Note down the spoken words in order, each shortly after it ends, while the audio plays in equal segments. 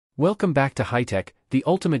Welcome back to Hitec, the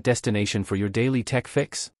ultimate destination for your daily tech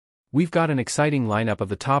fix. We've got an exciting lineup of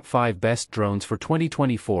the top 5 best drones for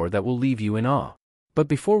 2024 that will leave you in awe. But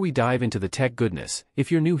before we dive into the tech goodness,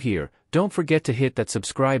 if you're new here, don't forget to hit that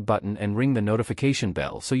subscribe button and ring the notification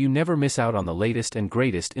bell so you never miss out on the latest and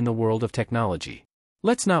greatest in the world of technology.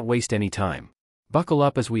 Let's not waste any time. Buckle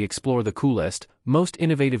up as we explore the coolest, most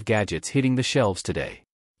innovative gadgets hitting the shelves today.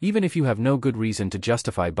 Even if you have no good reason to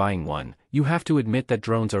justify buying one, you have to admit that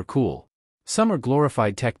drones are cool. Some are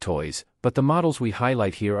glorified tech toys, but the models we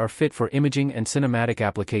highlight here are fit for imaging and cinematic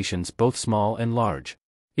applications, both small and large.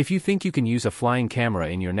 If you think you can use a flying camera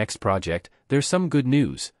in your next project, there's some good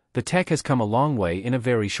news. The tech has come a long way in a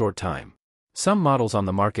very short time. Some models on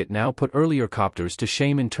the market now put earlier copters to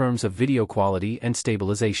shame in terms of video quality and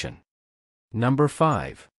stabilization. Number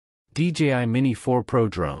 5. DJI Mini 4 Pro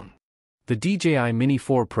Drone. The DJI Mini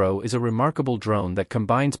 4 Pro is a remarkable drone that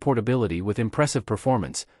combines portability with impressive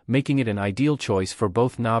performance, making it an ideal choice for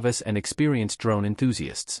both novice and experienced drone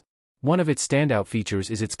enthusiasts. One of its standout features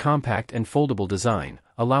is its compact and foldable design,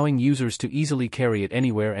 allowing users to easily carry it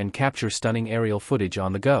anywhere and capture stunning aerial footage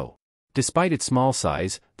on the go. Despite its small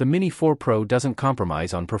size, the Mini 4 Pro doesn't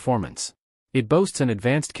compromise on performance. It boasts an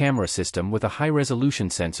advanced camera system with a high-resolution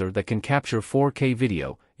sensor that can capture 4K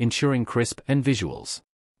video, ensuring crisp and visuals.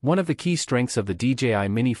 One of the key strengths of the DJI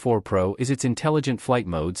Mini 4 Pro is its intelligent flight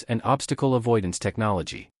modes and obstacle avoidance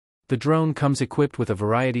technology. The drone comes equipped with a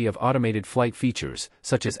variety of automated flight features,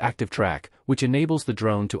 such as Active Track, which enables the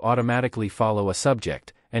drone to automatically follow a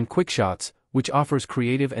subject, and Quick Shots, which offers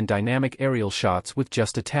creative and dynamic aerial shots with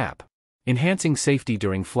just a tap, enhancing safety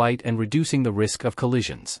during flight and reducing the risk of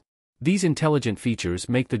collisions. These intelligent features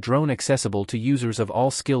make the drone accessible to users of all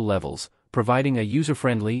skill levels, providing a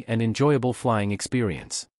user-friendly and enjoyable flying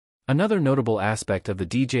experience. Another notable aspect of the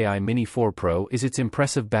DJI Mini 4 Pro is its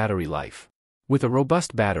impressive battery life. With a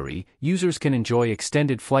robust battery, users can enjoy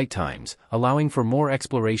extended flight times, allowing for more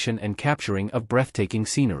exploration and capturing of breathtaking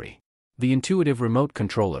scenery. The intuitive remote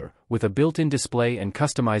controller, with a built-in display and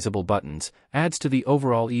customizable buttons, adds to the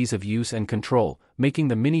overall ease of use and control, making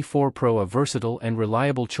the Mini 4 Pro a versatile and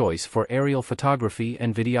reliable choice for aerial photography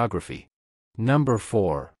and videography. Number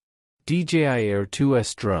 4. DJI Air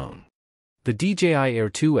 2S Drone. The DJI Air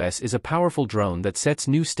 2S is a powerful drone that sets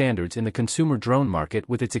new standards in the consumer drone market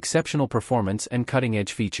with its exceptional performance and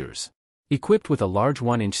cutting-edge features. Equipped with a large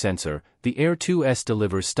 1-inch sensor, the Air 2S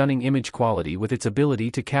delivers stunning image quality with its ability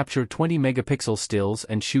to capture 20-megapixel stills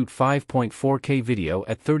and shoot 5.4K video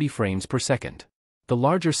at 30 frames per second. The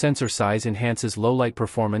larger sensor size enhances low-light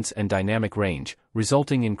performance and dynamic range,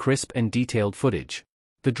 resulting in crisp and detailed footage.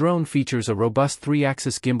 The drone features a robust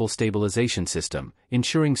 3-axis gimbal stabilization system,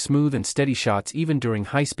 ensuring smooth and steady shots even during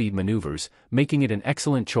high-speed maneuvers, making it an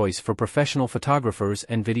excellent choice for professional photographers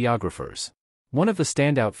and videographers. One of the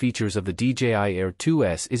standout features of the DJI Air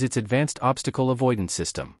 2S is its advanced obstacle avoidance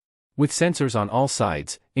system. With sensors on all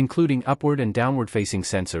sides, including upward and downward-facing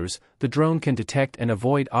sensors, the drone can detect and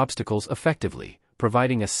avoid obstacles effectively,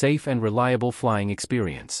 providing a safe and reliable flying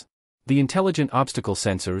experience. The intelligent obstacle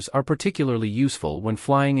sensors are particularly useful when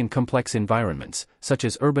flying in complex environments, such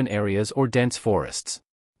as urban areas or dense forests.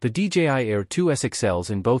 The DJI Air 2S excels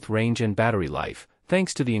in both range and battery life,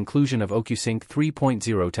 thanks to the inclusion of OcuSync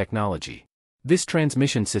 3.0 technology. This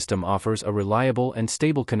transmission system offers a reliable and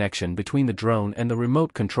stable connection between the drone and the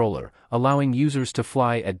remote controller, allowing users to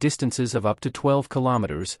fly at distances of up to 12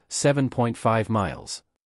 kilometers, 7.5 miles.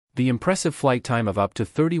 The impressive flight time of up to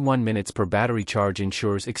 31 minutes per battery charge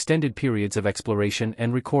ensures extended periods of exploration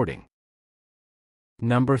and recording.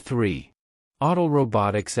 Number 3. Autel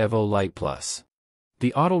Robotics Evo Lite Plus.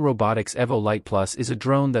 The Autel Robotics Evo Lite Plus is a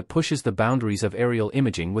drone that pushes the boundaries of aerial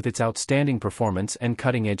imaging with its outstanding performance and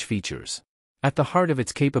cutting-edge features. At the heart of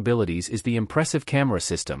its capabilities is the impressive camera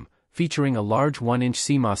system, featuring a large 1-inch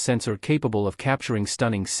CMOS sensor capable of capturing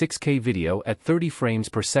stunning 6K video at 30 frames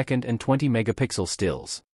per second and 20-megapixel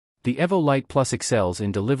stills. The Evo Lite Plus excels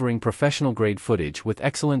in delivering professional-grade footage with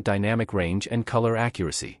excellent dynamic range and color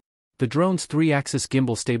accuracy. The drone's 3-axis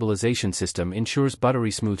gimbal stabilization system ensures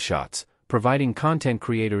buttery-smooth shots, providing content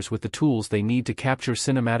creators with the tools they need to capture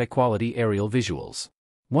cinematic-quality aerial visuals.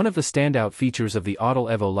 One of the standout features of the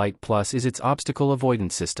Autel Evo Lite Plus is its obstacle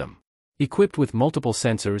avoidance system. Equipped with multiple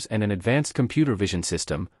sensors and an advanced computer vision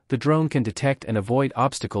system, the drone can detect and avoid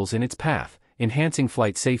obstacles in its path, enhancing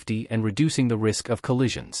flight safety and reducing the risk of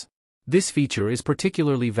collisions. This feature is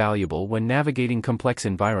particularly valuable when navigating complex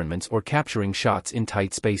environments or capturing shots in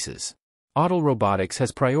tight spaces. Autel Robotics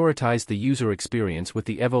has prioritized the user experience with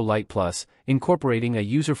the Evo Lite Plus, incorporating a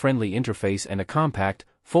user-friendly interface and a compact,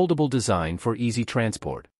 foldable design for easy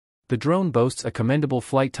transport. The drone boasts a commendable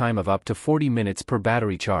flight time of up to 40 minutes per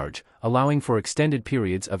battery charge, allowing for extended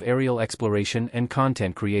periods of aerial exploration and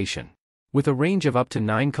content creation. With a range of up to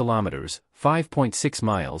 9 kilometers, 5.6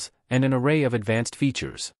 miles, and an array of advanced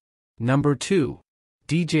features. Number 2.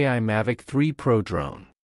 DJI Mavic 3 Pro Drone.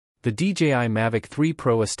 The DJI Mavic 3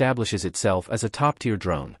 Pro establishes itself as a top-tier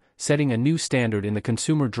drone, setting a new standard in the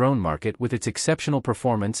consumer drone market with its exceptional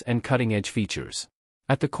performance and cutting-edge features.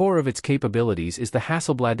 At the core of its capabilities is the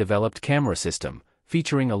Hasselblad-developed camera system,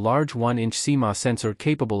 featuring a large 1-inch CMOS sensor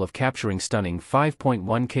capable of capturing stunning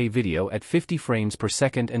 5.1K video at 50 frames per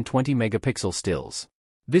second and 20 megapixel stills.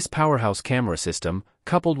 This powerhouse camera system,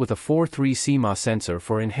 coupled with a 4.3 CMOS sensor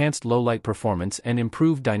for enhanced low-light performance and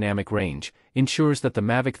improved dynamic range, ensures that the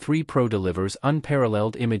Mavic 3 Pro delivers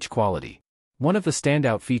unparalleled image quality. One of the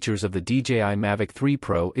standout features of the DJI Mavic 3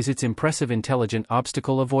 Pro is its impressive intelligent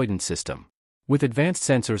obstacle avoidance system. With advanced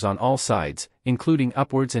sensors on all sides, including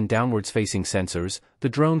upwards and downwards facing sensors, the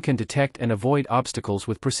drone can detect and avoid obstacles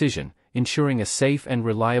with precision, ensuring a safe and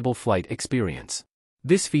reliable flight experience.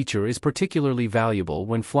 This feature is particularly valuable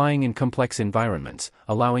when flying in complex environments,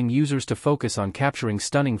 allowing users to focus on capturing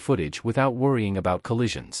stunning footage without worrying about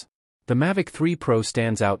collisions. The Mavic 3 Pro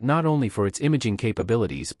stands out not only for its imaging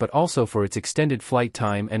capabilities but also for its extended flight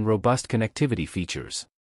time and robust connectivity features.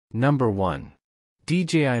 Number 1.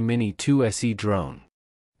 DJI Mini 2 SE Drone.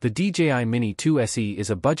 The DJI Mini 2 SE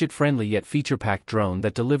is a budget-friendly yet feature-packed drone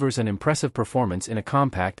that delivers an impressive performance in a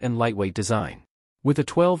compact and lightweight design. With a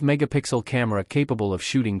 12-megapixel camera capable of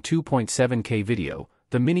shooting 2.7K video,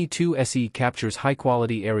 the Mini 2 SE captures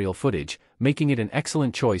high-quality aerial footage, making it an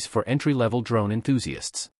excellent choice for entry-level drone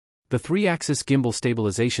enthusiasts. The 3-axis gimbal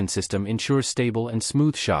stabilization system ensures stable and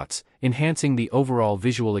smooth shots, enhancing the overall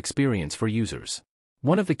visual experience for users.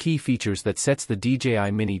 One of the key features that sets the DJI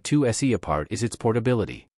Mini 2 SE apart is its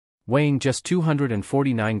portability. Weighing just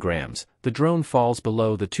 249 grams, the drone falls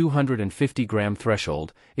below the 250-gram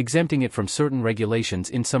threshold, exempting it from certain regulations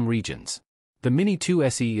in some regions. The Mini 2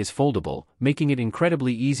 SE is foldable, making it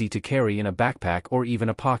incredibly easy to carry in a backpack or even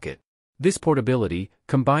a pocket. This portability,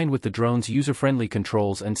 combined with the drone's user-friendly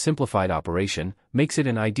controls and simplified operation, makes it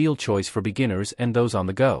an ideal choice for beginners and those on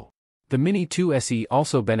the go. The Mini 2 SE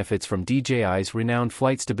also benefits from DJI's renowned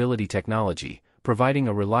flight stability technology, providing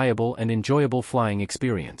a reliable and enjoyable flying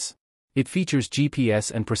experience. It features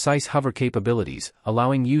GPS and precise hover capabilities,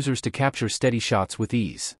 allowing users to capture steady shots with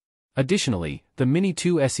ease. Additionally, the Mini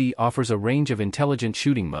 2 SE offers a range of intelligent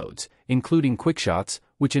shooting modes, including quickshots,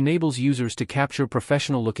 which enables users to capture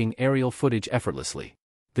professional-looking aerial footage effortlessly.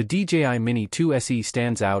 The DJI Mini 2 SE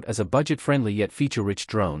stands out as a budget-friendly yet feature-rich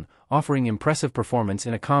drone, offering impressive performance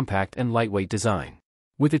in a compact and lightweight design.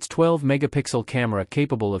 With its 12-megapixel camera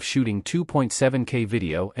capable of shooting 2.7K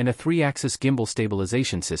video and a 3-axis gimbal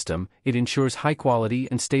stabilization system, it ensures high-quality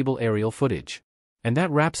and stable aerial footage. And that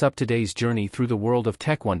wraps up today's journey through the world of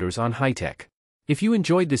tech wonders on Hitec. If you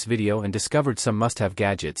enjoyed this video and discovered some must-have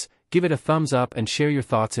gadgets, give it a thumbs up and share your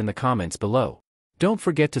thoughts in the comments below. Don't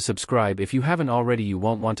forget to subscribe if you haven't already. You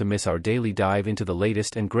won't want to miss our daily dive into the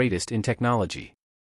latest and greatest in technology.